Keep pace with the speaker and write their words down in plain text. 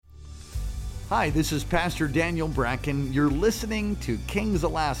Hi, this is Pastor Daniel Bracken. You're listening to Kings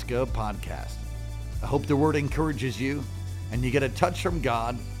Alaska podcast. I hope the word encourages you and you get a touch from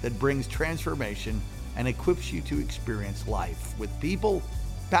God that brings transformation and equips you to experience life with people,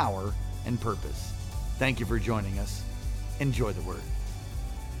 power, and purpose. Thank you for joining us. Enjoy the word.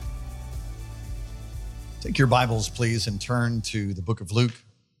 Take your Bibles, please, and turn to the book of Luke,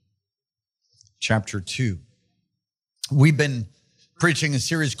 chapter 2. We've been preaching a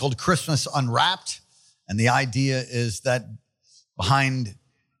series called Christmas Unwrapped, and the idea is that behind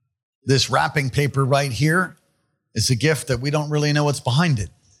this wrapping paper right here is a gift that we don't really know what's behind it.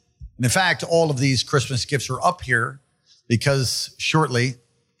 And in fact, all of these Christmas gifts are up here because shortly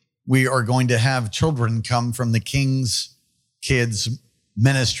we are going to have children come from the King's Kids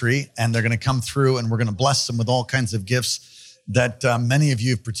ministry, and they're going to come through and we're going to bless them with all kinds of gifts that many of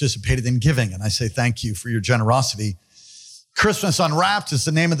you have participated in giving. And I say thank you for your generosity. Christmas Unwrapped is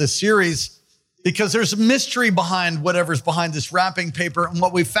the name of this series because there's a mystery behind whatever's behind this wrapping paper. And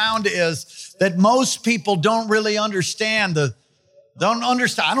what we found is that most people don't really understand I don't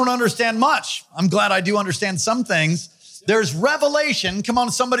understand much. I'm glad I do understand some things. There's revelation. Come on,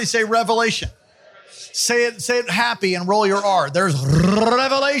 somebody say revelation. Say it happy and roll your R. There's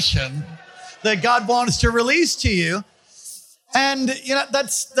revelation that God wants to release to you. And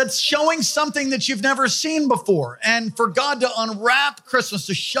that's showing something that you've never seen before. And for God to unwrap Christmas,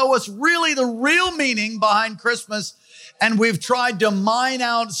 to show us really the real meaning behind Christmas. And we've tried to mine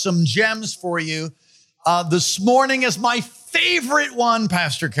out some gems for you. This morning is my favorite one,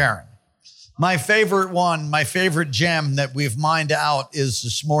 Pastor Karen. My favorite one, my favorite gem that we've mined out is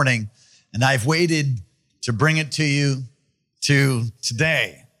this morning. And I've waited to bring it to you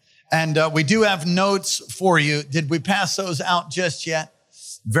today. And we do have notes for you. Did we pass those out just yet?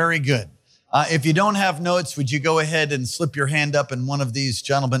 Very good. If you don't have notes, would you go ahead and slip your hand up and one of these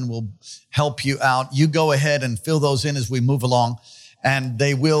gentlemen will help you out. You go ahead and fill those in as we move along. And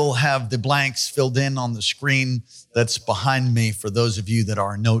they will have the blanks filled in on the screen that's behind me for those of you that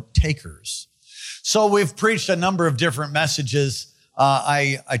are note takers. So we've preached a number of different messages.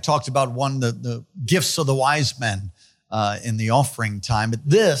 I talked about one, the gifts of the wise men. In the offering time. But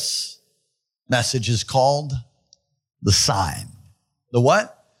this message is called the sign. The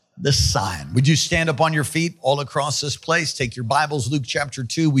what? The sign. Would you stand up on your feet all across this place? Take your Bibles, Luke chapter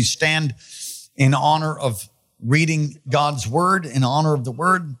 2. We stand in honor of reading God's word, in honor of the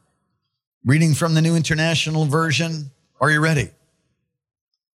word, reading from the New International Version. Are you ready?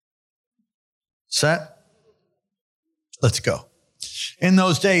 Set? Let's go. In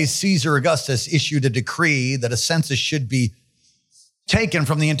those days, Caesar Augustus issued a decree that a census should be taken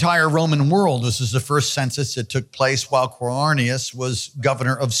from the entire Roman world. This is the first census that took place while Quirinius was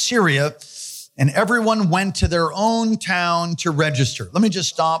governor of Syria, and everyone went to their own town to register. Let me just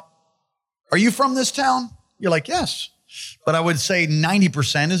stop. Are you from this town? You're like, yes. But I would say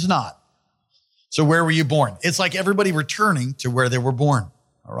 90% is not. So where were you born? It's like everybody returning to where they were born.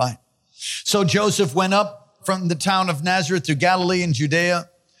 All right. So Joseph went up from the town of Nazareth to Galilee and Judea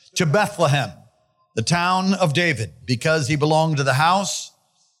to Bethlehem, the town of David, because he belonged to the house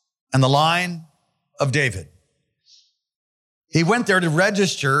and the line of David. He went there to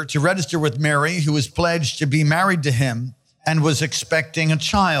register with Mary, who was pledged to be married to him and was expecting a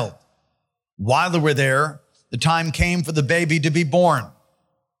child. While they were there, the time came for the baby to be born.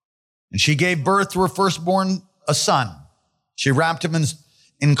 And she gave birth to her firstborn, a son. She wrapped him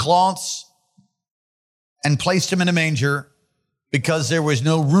in cloths and placed him in a manger because there was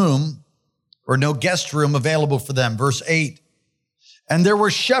no room or no guest room available for them. Verse 8, and there were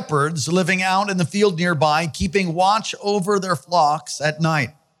shepherds living out in the field nearby, keeping watch over their flocks at night.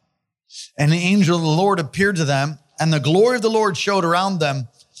 And the angel of the Lord appeared to them, and the glory of the Lord showed around them,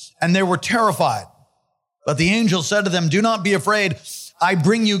 and they were terrified. But the angel said to them, do not be afraid. I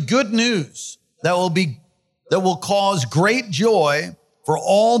bring you good news that will cause great joy for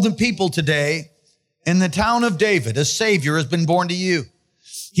all the people today. In the town of David, a Savior has been born to you.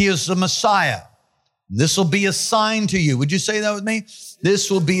 He is the Messiah. This will be a sign to you. Would you say that with me? This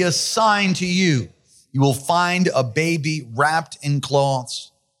will be a sign to you. You will find a baby wrapped in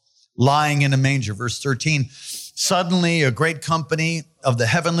cloths, lying in a manger. Verse 13, suddenly a great company of the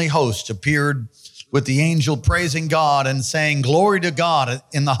heavenly host appeared with the angel praising God and saying, glory to God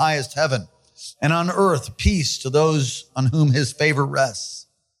in the highest heaven, and on earth peace to those on whom his favor rests.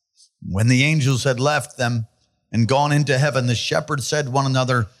 When the angels had left them and gone into heaven, the shepherds said to one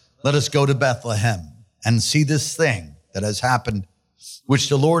another, let us go to Bethlehem and see this thing that has happened, which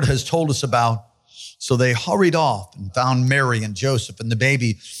the Lord has told us about. So they hurried off and found Mary and Joseph and the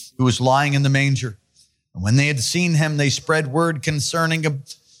baby who was lying in the manger. And when they had seen him, they spread word concerning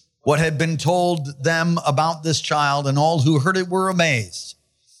what had been told them about this child, and all who heard it were amazed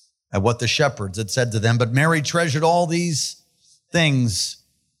at what the shepherds had said to them. But Mary treasured all these things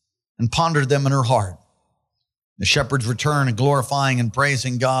and pondered them in her heart. The shepherds returned, glorifying and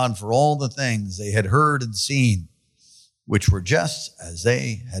praising God for all the things they had heard and seen, which were just as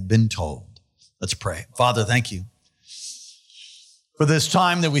they had been told. Let's pray. Father, thank you for this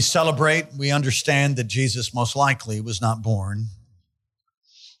time that we celebrate. We understand that Jesus most likely was not born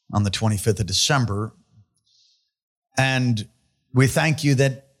on the 25th of December. And we thank you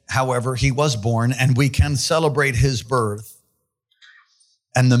that, however, he was born, and we can celebrate his birth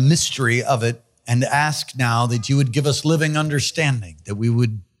and the mystery of it, and ask now that you would give us living understanding, that we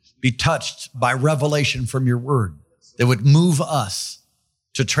would be touched by revelation from your word, that would move us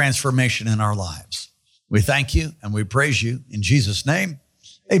to transformation in our lives. We thank you and we praise you in Jesus' name.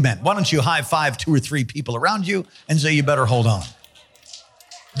 Amen. Why don't you high five 2 or 3 people around you and say, you better hold on.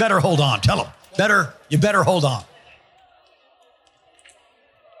 Better hold on. Tell them, you better hold on.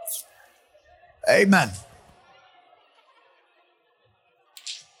 Amen.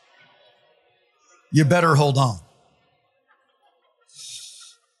 You better hold on.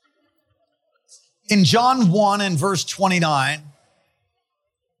 In John 1 and verse 29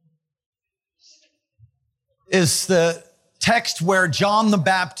 is the text where John the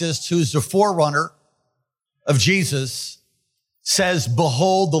Baptist, who's the forerunner of Jesus, says,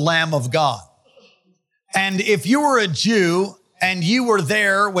 behold the Lamb of God. And if you were a Jew and you were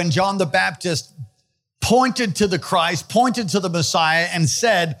there when John the Baptist pointed to the Christ, pointed to the Messiah and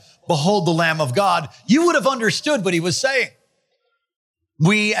said, behold the Lamb of God, you would have understood what he was saying.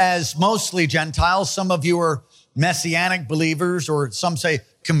 We, as mostly Gentiles, some of you are Messianic believers, or some say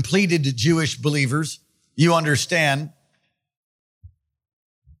completed Jewish believers, you understand.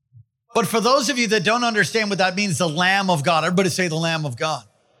 But for those of you that don't understand what that means, the Lamb of God, everybody say the Lamb of God.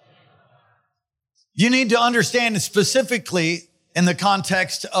 You need to understand it specifically in the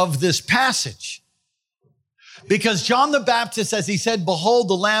context of this passage. Because John the Baptist, as he said, behold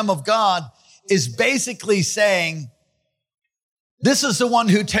the Lamb of God, is basically saying, this is the one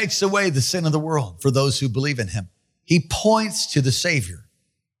who takes away the sin of the world for those who believe in him. He points to the Savior.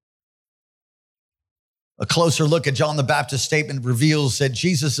 A closer look at John the Baptist's statement reveals that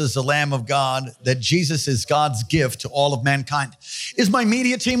Jesus is the Lamb of God, that Jesus is God's gift to all of mankind. Is my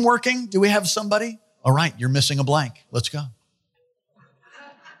media team working? Do we have somebody? All right, you're missing a blank. Let's go.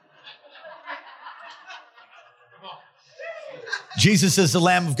 Jesus is the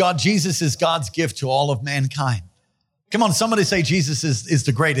Lamb of God. Jesus is God's gift to all of mankind. Come on, somebody say Jesus is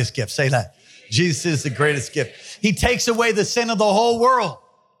the greatest gift. Say that. Jesus is the greatest gift. He takes away the sin of the whole world.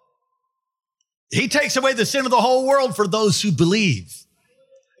 He takes away the sin of the whole world for those who believe.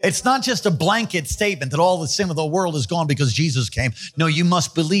 It's not just a blanket statement that all the sin of the world is gone because Jesus came. No, you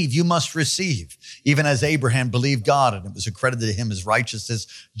must believe, you must receive. Even as Abraham believed God and it was accredited to him as righteousness,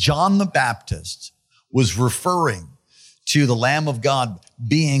 John the Baptist was referring to the Lamb of God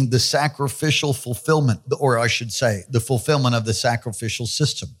being the sacrificial fulfillment, or I should say, the fulfillment of the sacrificial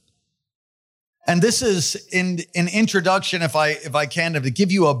system. And this is in an introduction, if I can, to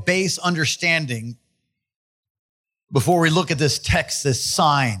give you a base understanding before we look at this text, this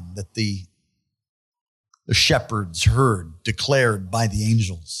sign that the shepherds heard declared by the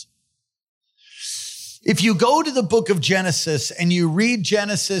angels. If you go to the book of Genesis and you read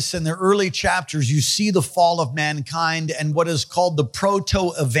Genesis in the early chapters, you see the fall of mankind and what is called the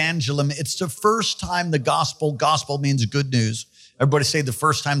proto-evangelium. It's the first time the gospel means good news. Everybody say the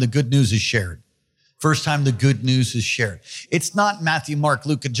first time the good news is shared. First time the good news is shared. It's not Matthew, Mark,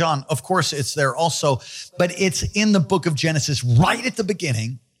 Luke, and John. Of course, it's there also, but it's in the book of Genesis right at the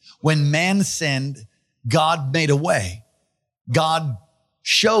beginning. When man sinned, God made a way. God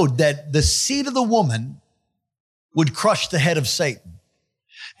showed that the seed of the woman would crush the head of Satan.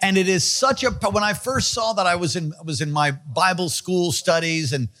 And it is such a, when I first saw that, I was in my Bible school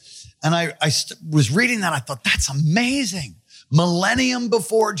studies and I was reading that. I thought, that's amazing. Millennium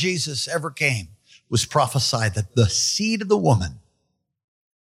before Jesus ever came was prophesied that the seed of the woman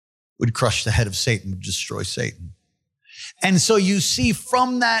would crush the head of Satan, would destroy Satan. And so you see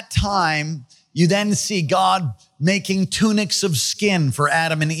from that time, you then see God making tunics of skin for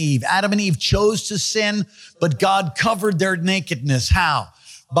Adam and Eve. Adam and Eve chose to sin, but God covered their nakedness. How?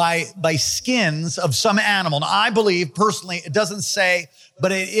 By skins of some animal. Now, I believe personally, it doesn't say,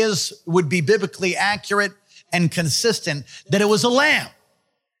 but would be biblically accurate and consistent that it was a lamb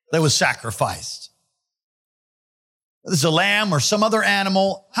that was sacrificed. This is a lamb or some other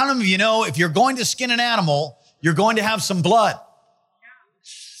animal. How many of you know if you're going to skin an animal, you're going to have some blood?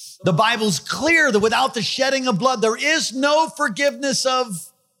 The Bible's clear that without the shedding of blood, there is no forgiveness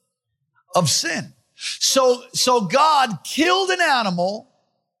of of sin. So God killed an animal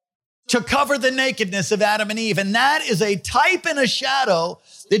to cover the nakedness of Adam and Eve. And that is a type and a shadow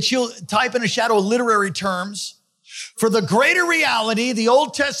literary terms for the greater reality. The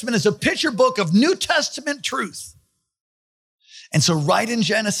Old Testament is a picture book of New Testament truth. And so right in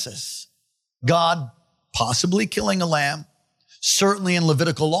Genesis, God possibly killing a lamb. Certainly in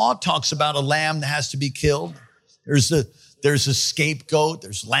Levitical law, it talks about a lamb that has to be killed. There's a scapegoat,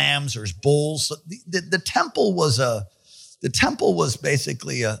 there's lambs, there's bulls. The temple was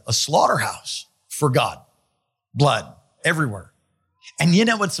basically a slaughterhouse for God. Blood everywhere. And you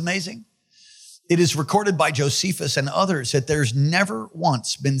know what's amazing? It is recorded by Josephus and others that there's never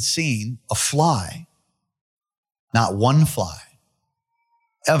once been seen a fly, not one fly,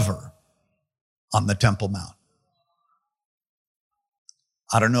 ever on the Temple Mount.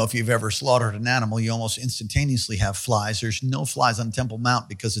 I don't know if you've ever slaughtered an animal, you almost instantaneously have flies. There's no flies on Temple Mount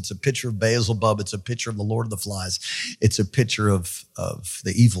because it's a picture of Beelzebub. It's a picture of the Lord of the Flies. It's a picture of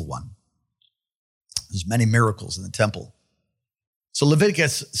the evil one. There's many miracles in the temple. So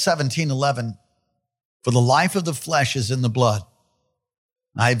Leviticus 17:11, for the life of the flesh is in the blood.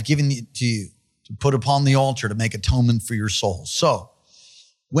 I have given it to you to put upon the altar to make atonement for your souls. So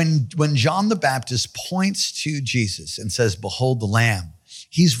when John the Baptist points to Jesus and says, behold the Lamb,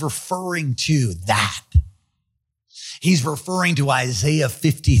 he's referring to that. He's referring to Isaiah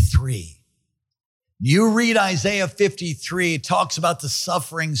 53. You read Isaiah 53, it talks about the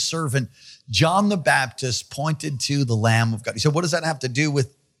suffering servant. John the Baptist pointed to the Lamb of God. He said, what does that have to do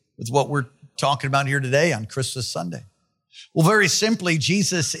with what we're talking about here today on Christmas Sunday? Well, very simply,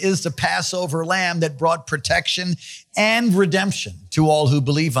 Jesus is the Passover lamb that brought protection and redemption to all who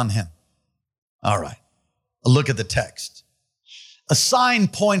believe on him. All right, a look at the text. A sign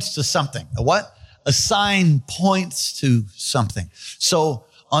points to something. A what? A sign points to something. So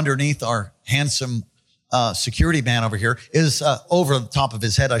underneath our handsome security man over here is over the top of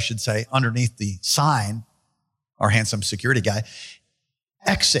his head, I should say, underneath the sign, our handsome security guy,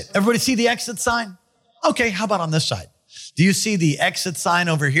 exit. Everybody see the exit sign? Okay, how about on this side? Do you see the exit sign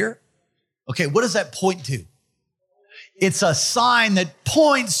over here? Okay, what does that point to? It's a sign that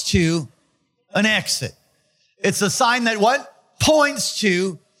points to an exit. It's a sign that what? Points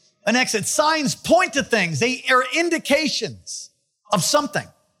to an exit. Signs point to things. They are indications of something.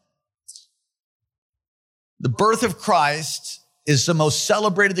 The birth of Christ is the most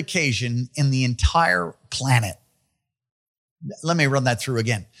celebrated occasion in the entire planet. Let me run that through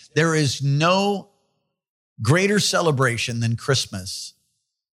again. There is no greater celebration than Christmas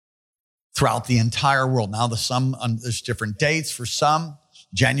throughout the entire world. Now, there's different dates for some.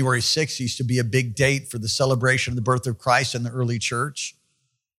 January 6th used to be a big date for the celebration of the birth of Christ in the early church.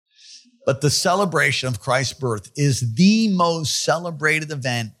 But the celebration of Christ's birth is the most celebrated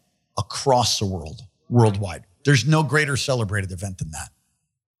event across the world, worldwide. There's no greater celebrated event than that.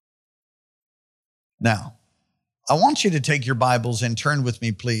 Now, I want you to take your Bibles and turn with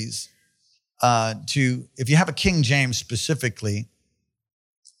me, please, if you have a King James specifically,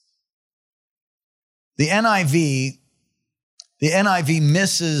 the NIV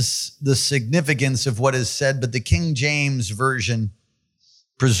misses the significance of what is said, but the King James Version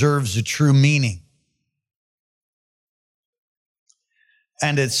preserves the true meaning.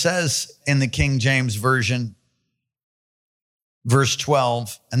 And it says in the King James Version, verse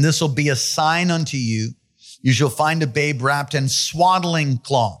 12, and this will be a sign unto you. You shall find a babe wrapped in swaddling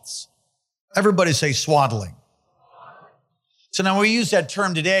cloths. Everybody say swaddling. So now we use that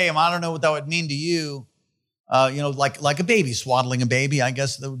term today, and I don't know what that would mean to you. Like a baby, swaddling a baby, I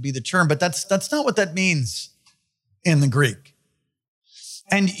guess that would be the term, but that's not what that means in the Greek.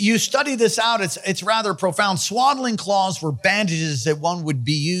 And you study this out, it's rather profound. Swaddling cloths were bandages that one would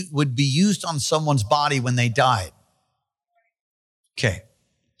be used on someone's body when they died. Okay.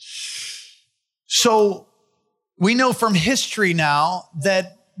 So we know from history now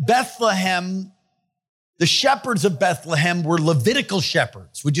that Bethlehem, the shepherds of Bethlehem were Levitical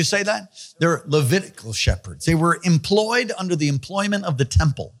shepherds. Would you say that? They're Levitical shepherds. They were employed under the employment of the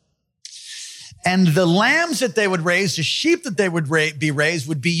temple. And the lambs that they would raise, the sheep that they would be raised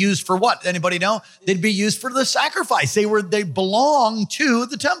would be used for what? Anybody know? They'd be used for the sacrifice. They belonged to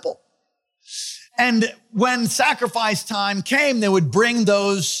the temple. And when sacrifice time came, they would bring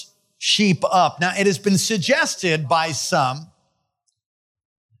those sheep up. Now, it has been suggested by some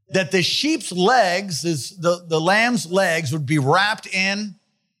that the sheep's legs, the lamb's legs would be wrapped in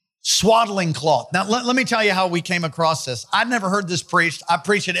swaddling cloth. Now, let me tell you how we came across this. I'd never heard this preached. I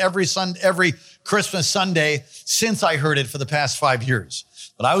preach it every Christmas Sunday since I heard it for the past 5 years.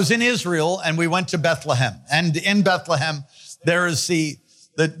 But I was in Israel and we went to Bethlehem. And in Bethlehem, there is the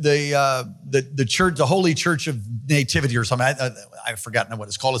the church, the Holy Church of Nativity or something. I've forgotten what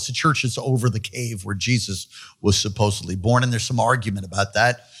it's called. It's the church that's over the cave where Jesus was supposedly born. And there's some argument about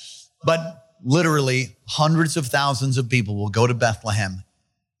that. But literally hundreds of thousands of people will go to Bethlehem,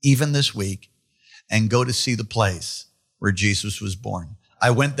 even this week, and go to see the place where Jesus was born.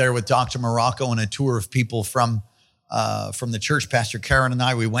 I went there with Dr. Morocco on a tour of people from the church. Pastor Karen and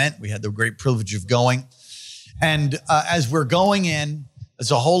I, we had the great privilege of going. And as we're going in,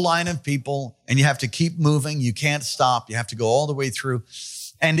 there's a whole line of people, and you have to keep moving. You can't stop. You have to go all the way through.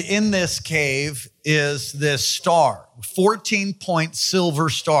 And in this cave is this star, 14-point silver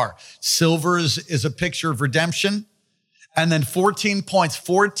star. Silver is a picture of redemption. And then 14 points,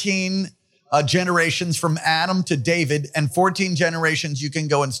 14 generations from Adam to David, and 14 generations, you can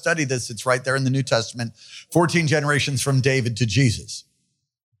go and study this. It's right there in the New Testament. 14 generations from David to Jesus.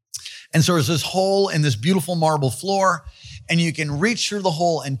 And so there's this hole in this beautiful marble floor, and you can reach through the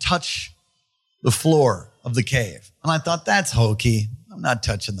hole and touch the floor of the cave. And I thought, that's hokey. I'm not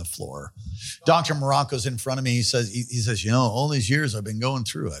touching the floor. Dr. Morocco's in front of me. He says, you know, all these years I've been going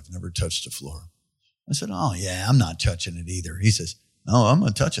through, I've never touched the floor. I said, oh yeah, I'm not touching it either. He says, no, I'm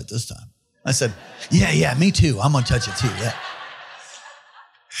going to touch it this time. I said, yeah, me too. I'm going to touch it too, yeah.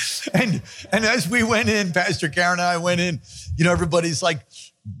 And as we went in, Pastor Karen and I went in, you know, everybody's like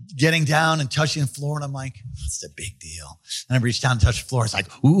getting down and touching the floor. And I'm like, what's the big deal? And I reached down and touched the floor. It's like,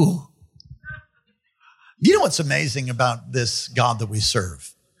 ooh. You know what's amazing about this God that we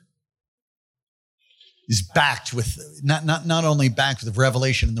serve? He's backed with, not only backed with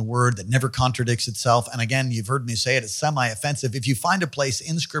revelation in the word that never contradicts itself. And again, you've heard me say it, it's semi-offensive. If you find a place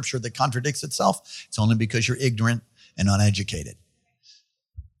in scripture that contradicts itself, it's only because you're ignorant and uneducated.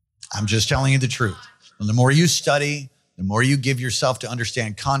 I'm just telling you the truth. And the more you study, the more you give yourself to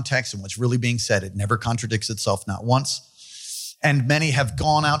understand context and what's really being said, it never contradicts itself, not once. And many have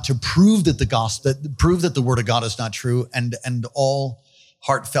gone out to prove that the word of God is not true. And all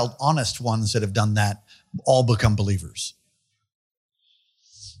heartfelt, honest ones that have done that all become believers.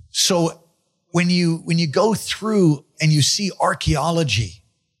 So when you go through and you see archaeology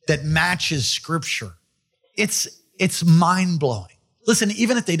that matches scripture, it's mind-blowing. Listen,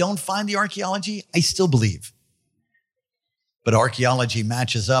 even if they don't find the archaeology, I still believe. But archaeology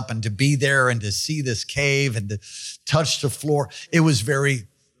matches up, and to be there and to see this cave and to touch the floor, it was very,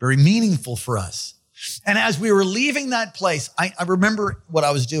 very meaningful for us. And as we were leaving that place, I remember what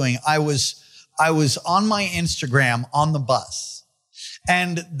I was doing. I was on my Instagram on the bus,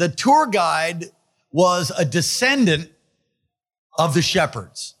 and the tour guide was a descendant of the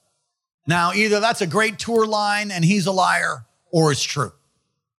shepherds. Now, either that's a great tour line and he's a liar, or it's true.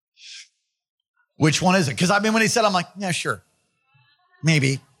 Which one is it? Because when he said, I'm like, yeah, sure.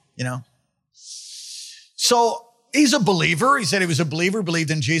 Maybe, you know. So he's a believer. He said he was a believer, believed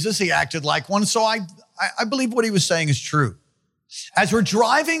in Jesus. He acted like one. So I believe what he was saying is true. As we're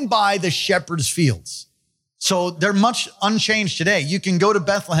driving by the shepherd's fields, so they're much unchanged today. You can go to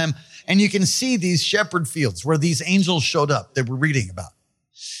Bethlehem and you can see these shepherd fields where these angels showed up that we're reading about.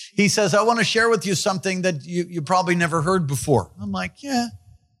 He says, I want to share with you something that you probably never heard before. I'm like, yeah,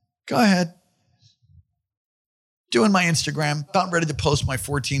 go ahead. Doing my Instagram, about ready to post my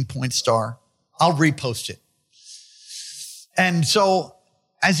 14-point star. I'll repost it. And so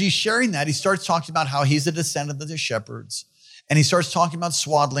as he's sharing that, he starts talking about how he's a descendant of the shepherds. And he starts talking about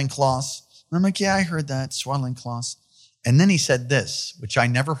swaddling cloths. And I'm like, yeah, I heard that, swaddling cloths. And then he said this, which I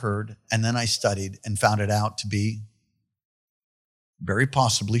never heard. And then I studied and found it out to be very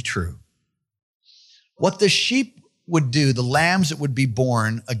possibly true. What the sheep would do, the lambs that would be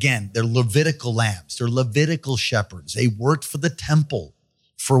born, again, they're Levitical lambs. They're Levitical shepherds. They worked for the temple.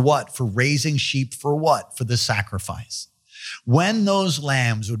 For what? For raising sheep. For what? For the sacrifice. When those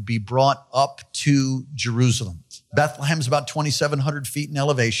lambs would be brought up to Jerusalem, Bethlehem's about 2,700 feet in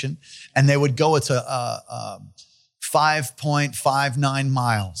elevation, and they would go, it's a 5.59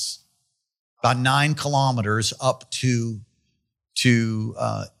 miles, about 9 kilometers up to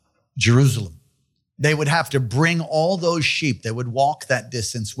Jerusalem. They would have to bring all those sheep. They would walk that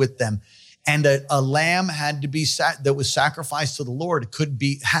distance with them. And a lamb had to be that was sacrificed to the Lord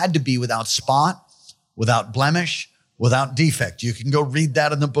had to be without spot, without blemish, without defect. You can go read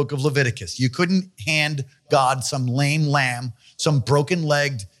that in the book of Leviticus. You couldn't hand God some lame lamb, some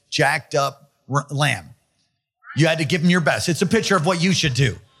broken-legged, jacked up lamb. You had to give him your best. It's a picture of what you should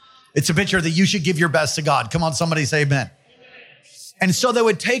do. It's a picture that you should give your best to God. Come on, somebody say amen. And so they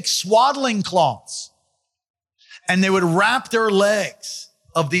would take swaddling cloths and they would wrap their legs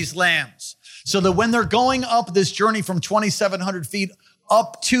of these lambs so that when they're going up this journey from 2,700 feet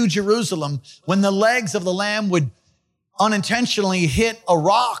up to Jerusalem, when the legs of the lamb would unintentionally hit a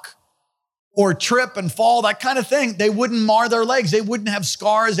rock or trip and fall, that kind of thing, they wouldn't mar their legs. They wouldn't have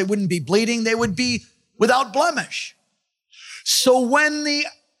scars. They wouldn't be bleeding. They would be without blemish. So when the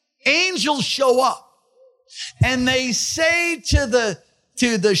angels show up and they say to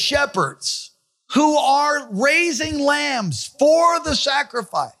the shepherds who are raising lambs for the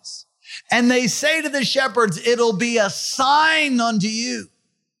sacrifice, and they say to the shepherds, it'll be a sign unto you,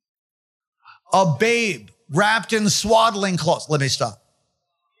 a babe wrapped in swaddling cloths. Let me stop.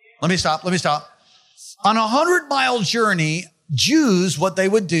 On a 100-mile journey, Jews, what they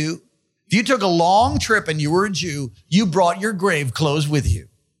would do, if you took a long trip and you were a Jew, you brought your grave clothes with you.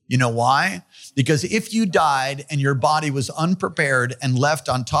 You know why? Because if you died and your body was unprepared and left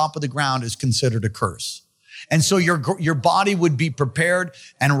on top of the ground is considered a curse. And so your body would be prepared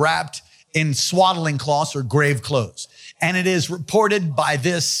and wrapped in swaddling cloths or grave clothes. And it is reported by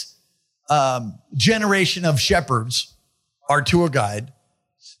this generation of shepherds, our tour guide,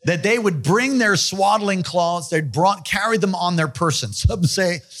 that they would bring their swaddling cloths, they'd carry them on their person. Some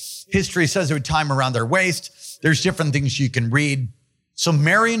say, history says they would tie them around their waist. There's different things you can read. So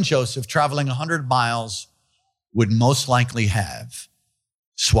Mary and Joseph, traveling 100 miles, would most likely have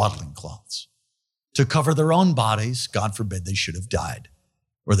swaddling cloths to cover their own bodies. God forbid they should have died,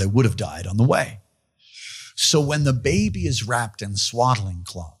 or they would have died on the way. So when the baby is wrapped in swaddling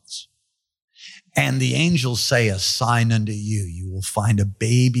cloths, and the angels say, a sign unto you, you will find a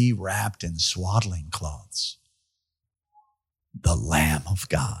baby wrapped in swaddling cloths, the Lamb of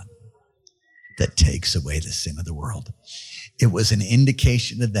God that takes away the sin of the world. It was an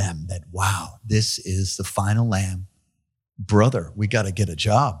indication to them that, wow, this is the final Lamb. Brother, we got to get a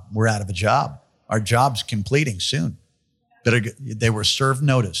job. We're out of a job. Our job's completing soon. They were served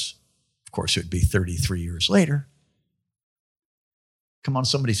notice. Of course, it would be 33 years later. Come on,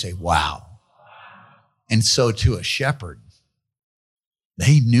 somebody say, wow. And so to a shepherd,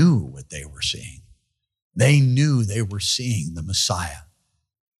 they knew what they were seeing. They knew they were seeing the Messiah,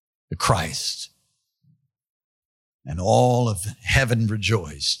 the Christ. And all of heaven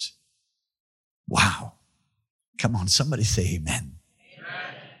rejoiced. Wow. Come on, somebody say amen.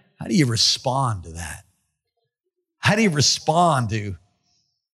 Amen. How do you respond to that? How do you respond to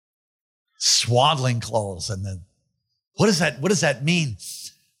swaddling clothes? And what does that mean?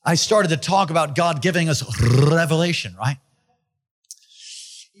 I started to talk about God giving us revelation, right?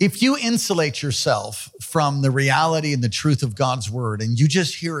 If you insulate yourself from the reality and the truth of God's word, and you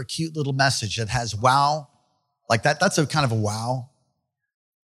just hear a cute little message that has wow, like that's a kind of a wow,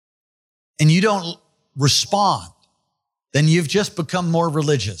 and you don't respond, then you've just become more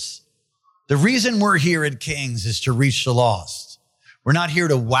religious. The reason we're here at Kings is to reach the lost. We're not here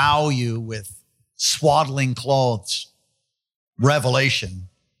to wow you with swaddling clothes, revelation,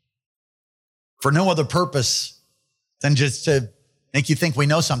 for no other purpose than just to make you think we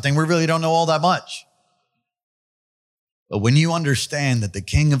know something. We really don't know all that much. But when you understand that the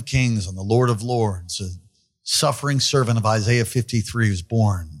King of Kings and the Lord of Lords, a suffering servant of Isaiah 53 was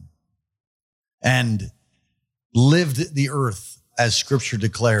born and lived the earth, as Scripture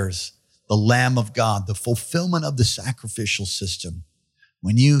declares, the Lamb of God, the fulfillment of the sacrificial system,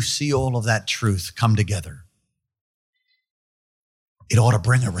 when you see all of that truth come together, it ought to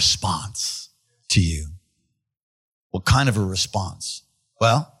bring a response to you. What kind of a response?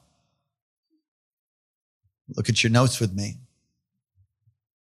 Well, look at your notes with me.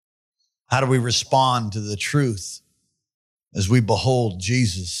 How do we respond to the truth as we behold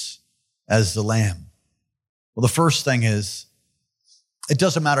Jesus as the Lamb? Well, the first thing is, it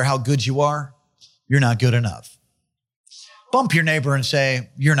doesn't matter how good you are, you're not good enough. Bump your neighbor and say,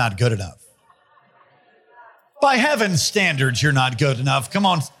 you're not good enough. By heaven's standards, you're not good enough. Come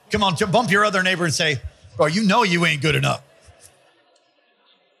on, bump your other neighbor and say, bro, you know you ain't good enough.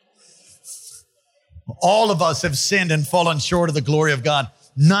 All of us have sinned and fallen short of the glory of God.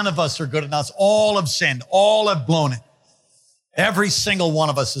 None of us are good enough. All have sinned. All have blown it. Every single one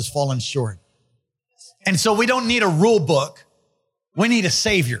of us has fallen short. And so we don't need a rule book. We need a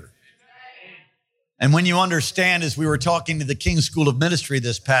Savior. And when you understand, as we were talking to the King's School of Ministry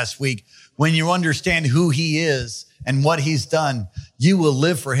this past week, when you understand who he is and what he's done, you will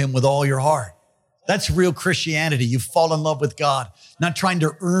live for him with all your heart. That's real Christianity. You fall in love with God, not trying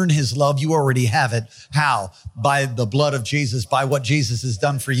to earn his love. You already have it. How? By the blood of Jesus, by what Jesus has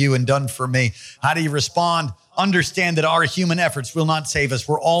done for you and done for me. How do you respond? Understand that our human efforts will not save us.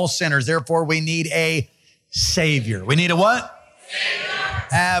 We're all sinners. Therefore, we need a Savior. We need a what? Savior.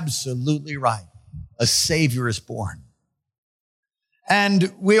 Absolutely right. A Savior is born.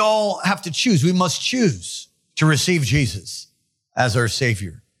 And we all have to choose. We must choose to receive Jesus as our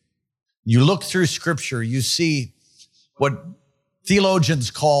Savior. You look through Scripture, you see what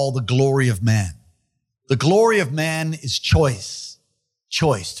theologians call the glory of man. The glory of man is choice,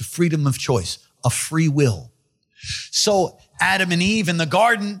 the freedom of choice, a free will. So Adam and Eve in the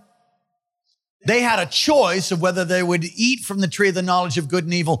garden, they had a choice of whether they would eat from the tree of the knowledge of good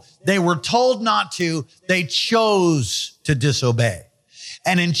and evil. They were told not to. They chose to disobey.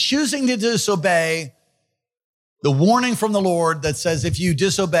 And in choosing to disobey, the warning from the Lord that says, if you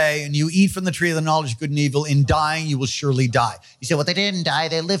disobey and you eat from the tree of the knowledge of good and evil, in dying, you will surely die. You say, well, they didn't die.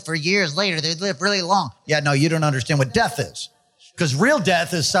 They lived for years later. They lived really long. Yeah, no, you don't understand what death is. Because real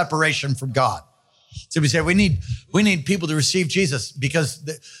death is separation from God. So we say, we need people to receive Jesus because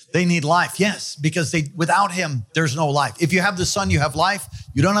they need life. Yes, because without him, there's no life. If you have the Son, you have life.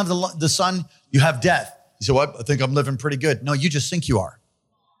 You don't have the Son, you have death. You say, well, I think I'm living pretty good. No, you just think you are.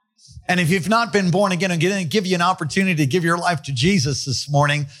 And if you've not been born again, I'm going to give you an opportunity to give your life to Jesus this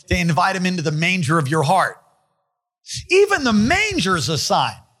morning, to invite him into the manger of your heart. Even the manger is a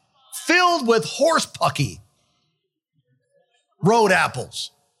sign filled with horse pucky, road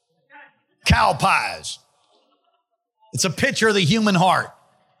apples, cow pies. It's a picture of the human heart.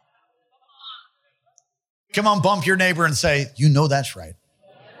 Come on, bump your neighbor and say, you know that's right.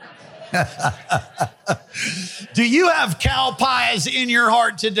 Do you have cow pies in your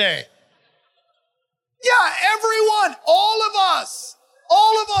heart today? Yeah, everyone, all of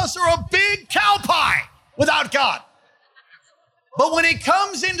us are a big cow pie without God. But when it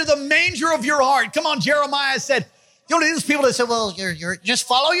comes into the manger of your heart, come on, Jeremiah said, you know, these people that say, well, you're just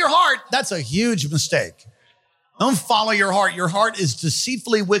follow your heart. That's a huge mistake. Don't follow your heart. Your heart is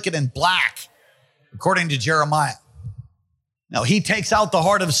deceitfully wicked and black, according to Jeremiah. Now, he takes out the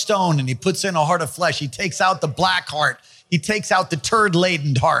heart of stone and he puts in a heart of flesh. He takes out the black heart. He takes out the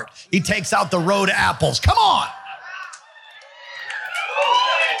turd-laden heart. He takes out the road apples. Come on.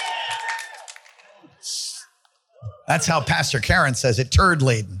 That's how Pastor Karen says it,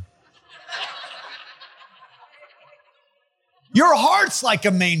 turd-laden. Your heart's like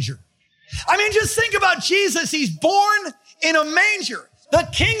a manger. I mean, just think about Jesus. He's born in a manger. The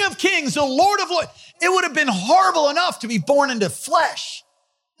King of Kings, the Lord of Lords. It would have been horrible enough to be born into flesh.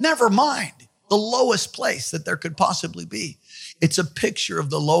 Never mind the lowest place that there could possibly be. It's a picture of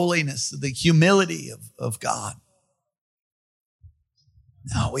the lowliness, the humility of God.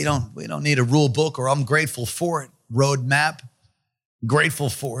 No, we don't need a rule book or I'm grateful for it. Roadmap, grateful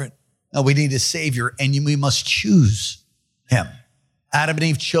for it. No, we need a Savior and we must choose him. Adam and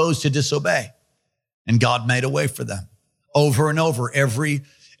Eve chose to disobey and God made a way for them. Over and over, every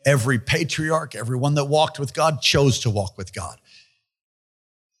patriarch, everyone that walked with God chose to walk with God.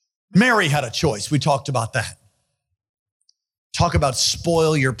 Mary had a choice. We talked about that. Talk about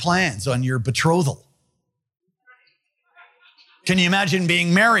spoil your plans on your betrothal. Can you imagine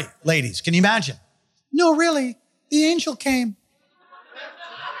being Mary, ladies? Can you imagine? No, really. The angel came.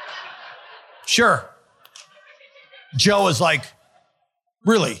 Sure. Joe is like,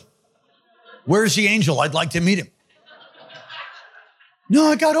 really? Where's the angel? I'd like to meet him. No,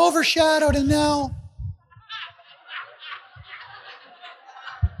 I got overshadowed and now.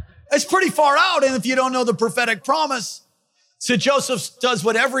 It's pretty far out. And if you don't know the prophetic promise, so Joseph does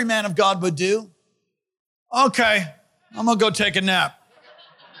what every man of God would do. Okay, I'm going to go take a nap.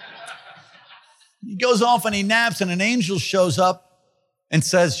 He goes off and he naps and an angel shows up and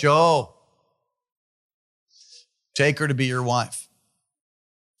says, Joe, take her to be your wife.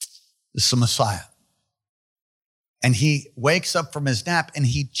 This is the Messiah. And he wakes up from his nap and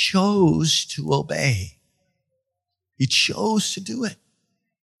he chose to obey. He chose to do it.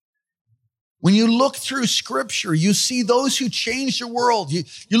 When you look through scripture, you see those who changed the world. You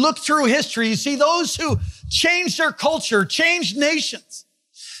look through history, you see those who changed their culture, changed nations.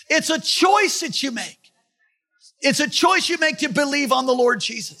 It's a choice that you make. It's a choice you make to believe on the Lord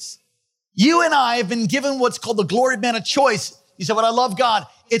Jesus. You and I have been given what's called the glory of man, a choice. You said, well, I love God.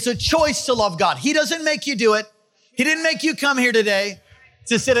 It's a choice to love God. He doesn't make you do it. He didn't make you come here today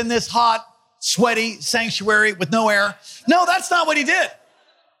to sit in this hot, sweaty sanctuary with no air. No, that's not what he did.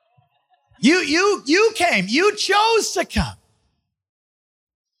 You came. You chose to come.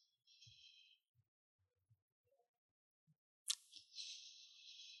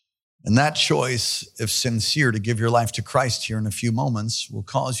 And that choice, if sincere, to give your life to Christ here in a few moments, will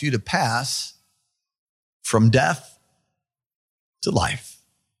cause you to pass from death to life.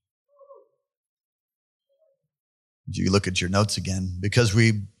 You look at your notes again, because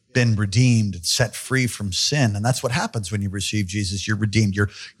we've been redeemed and set free from sin. And that's what happens when you receive Jesus. You're redeemed. You're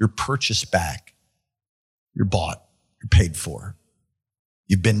purchased back. You're bought. You're paid for.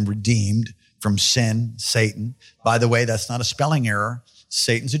 You've been redeemed from sin, Satan. By the way, that's not a spelling error.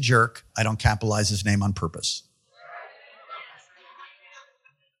 Satan's a jerk. I don't capitalize his name on purpose.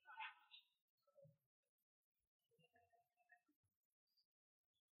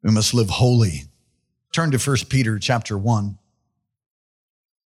 We must live holy. Turn to 1 Peter chapter 1.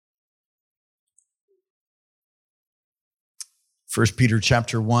 First Peter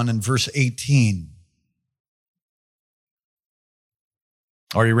chapter 1 and verse 18.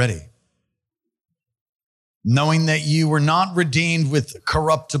 Are you ready? Knowing that you were not redeemed with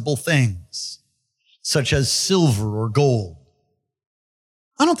corruptible things, such as silver or gold.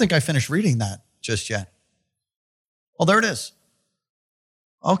 I don't think I finished reading that just yet. Oh, there it is.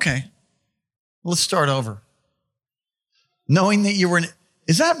 Okay. Let's start over. Knowing that you were,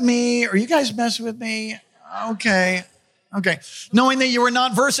 is that me? Are you guys messing with me? Okay. Knowing that you were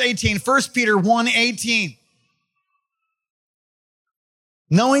not, verse 18, 1 Peter 1:18.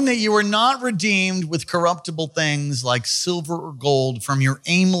 Knowing that you were not redeemed with corruptible things like silver or gold from your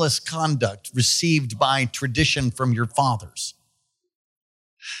aimless conduct received by tradition from your fathers,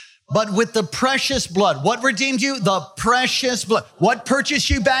 but with the precious blood. What redeemed you? The precious blood. What purchased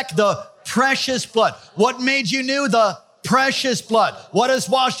you back? The precious blood. What made you new? The precious blood. What has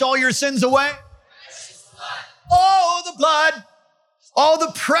washed all your sins away? Oh, the blood. Oh,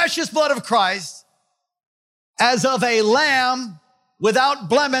 the precious blood of Christ, as of a lamb without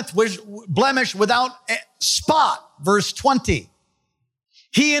blemish, without spot. Verse 20.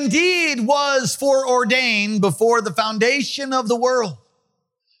 He indeed was foreordained before the foundation of the world,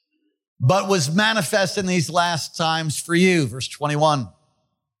 but was manifest in these last times for you. Verse 21.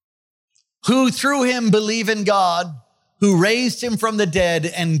 Who through him believe in God, who raised him from the dead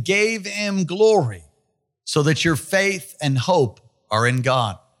and gave him glory, so that your faith and hope are in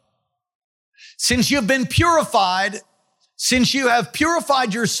God. Since you've been purified, since you have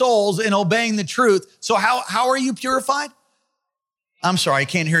purified your souls in obeying the truth. So how are you purified? I'm sorry, I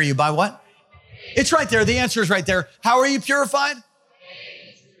can't hear you. By what? It's right there. The answer is right there. How are you purified?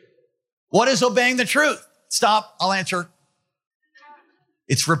 What is obeying the truth? Stop. I'll answer.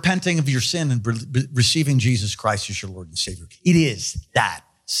 It's repenting of your sin and receiving Jesus Christ as your Lord and Savior. It is that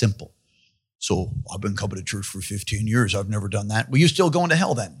simple. So I've been coming to church for 15 years. I've never done that. Well, you still going to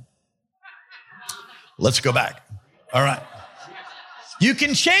hell then? Let's go back. All right. You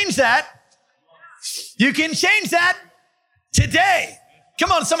can change that. You can change that today.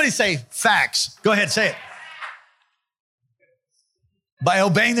 Come on, somebody say facts. Go ahead, say it. By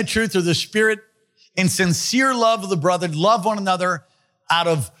obeying the truth of the Spirit in sincere love of the brother, love one another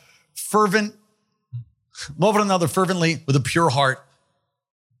fervently with a pure heart.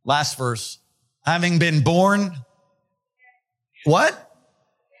 Last verse. Having been born, what?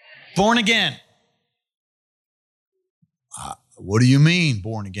 Born again. What do you mean,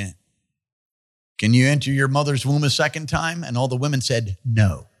 born again? Can you enter your mother's womb a second time? And all the women said,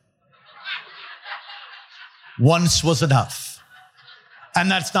 no. Once was enough. And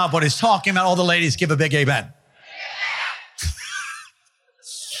that's not what he's talking about. All the ladies give a big amen.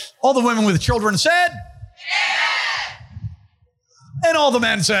 All the women with children said, and all the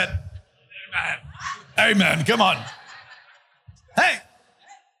men said, amen. Amen. Come on. Hey.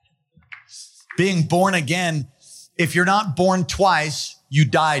 Being born again, if you're not born twice, you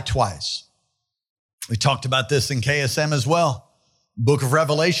die twice. We talked about this in KSM as well. Book of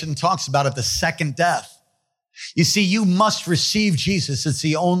Revelation talks about it, the second death. You see, you must receive Jesus. It's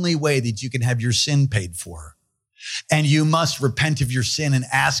the only way that you can have your sin paid for. And you must repent of your sin and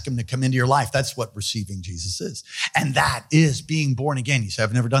ask him to come into your life. That's what receiving Jesus is. And that is being born again. You say,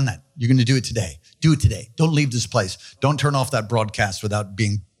 I've never done that. You're going to do it today. Do it today. Don't leave this place. Don't turn off that broadcast without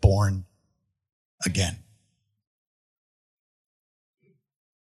being born again.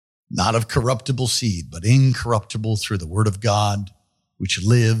 Not of corruptible seed, but incorruptible through the word of God, which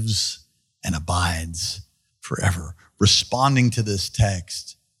lives and abides forever. Responding to this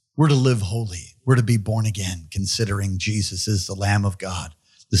text, we're to live holy. We're to be born again, considering Jesus is the Lamb of God,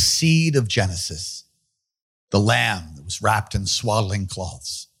 the seed of Genesis, the lamb that was wrapped in swaddling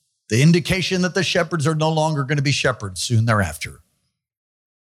cloths, the indication that the shepherds are no longer going to be shepherds soon thereafter.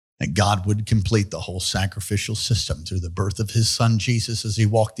 And God would complete the whole sacrificial system through the birth of his son, Jesus, as he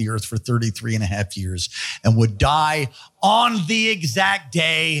walked the earth for 33 and a half years and would die on the exact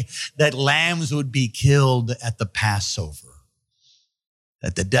day that lambs would be killed at the Passover.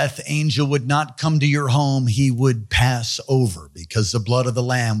 That the death angel would not come to your home, he would pass over because the blood of the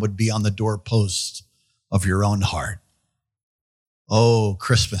lamb would be on the doorpost of your own heart. Oh,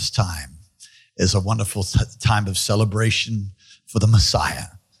 Christmas time is a wonderful time of celebration for the Messiah,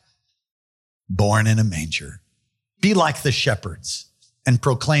 born in a manger. Be like the shepherds and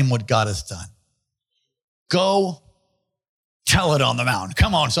proclaim what God has done. Go tell it on the mountain.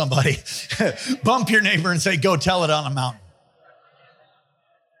 Come on, somebody. Bump your neighbor and say, go tell it on the mountain.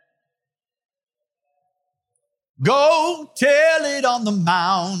 Go tell it on the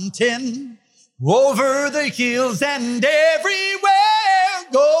mountain, over the hills and everywhere.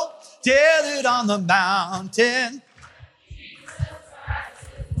 Go tell it on the mountain.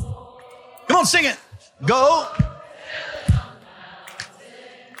 Come on, sing it. Go.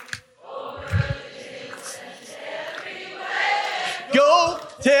 Go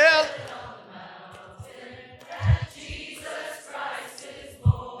tell.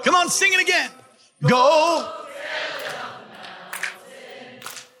 Come on, sing it again. Go.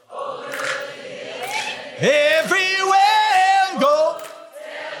 Everywhere. Go.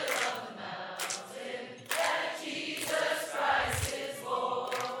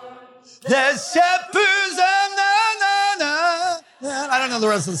 The shepherds and I don't know the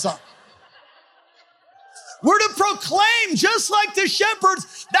rest of the song. We're to proclaim just like the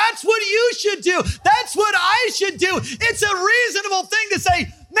shepherds. That's what you should do. That's what I should do. It's a reasonable thing to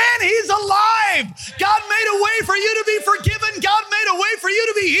say, man, he's alive. God made a way for you to be forgiven. God made a way for you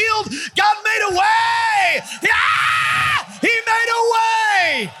to be healed. God made a way. Yeah! He made a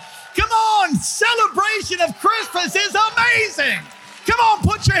way. Come on, celebration of Christmas is amazing. Come on,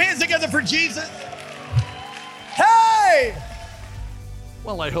 put your hands together for Jesus. Hey!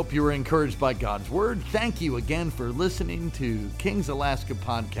 Well, I hope you were encouraged by God's word. Thank you again for listening to Kings Alaska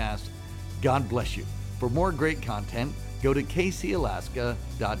Podcast. God bless you. For more great content, go to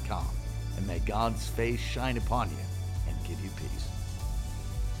kcalaska.com. And may God's face shine upon you and give you peace.